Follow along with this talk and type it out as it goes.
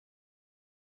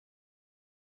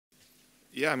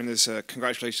Yeah, I mean, there's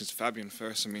congratulations to Fabian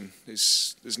first. I mean,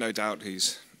 there's no doubt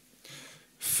he's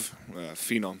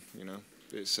phenom. You know,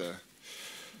 it's.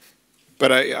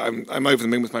 But I'm over the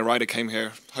moon with my ride. I came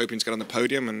here hoping to get on the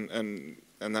podium,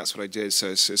 and that's what I did. So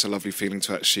it's a lovely feeling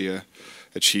to actually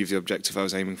achieve the objective I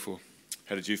was aiming for.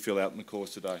 How did you feel out in the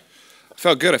course today? I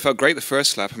felt good. I felt great the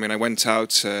first lap. I mean, I went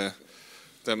out.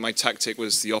 My tactic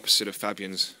was the opposite of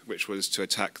Fabian's, which was to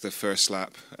attack the first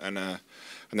lap and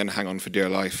then hang on for dear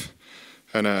life.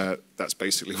 And that's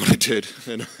basically what I did.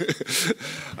 And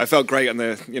I felt great on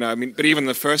but even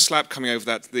the first lap coming over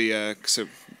that, so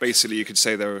basically you could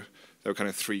say there were kind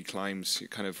of three climbs. You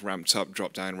kind of ramped up,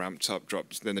 dropped down, ramped up,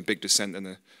 dropped, then the big descent,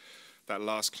 and that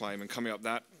last climb. And coming up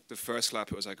the first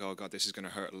lap, it was like, oh God, this is going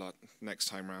to hurt a lot next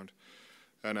time round.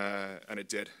 And it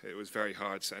did. It was very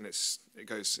hard, and it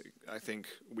goes. I think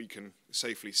we can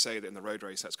safely say that in the road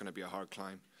race, that's going to be a hard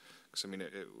climb, because I mean,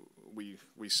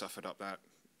 we suffered up that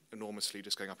enormously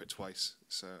just going up it twice.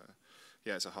 So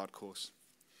yeah, it's a hard course.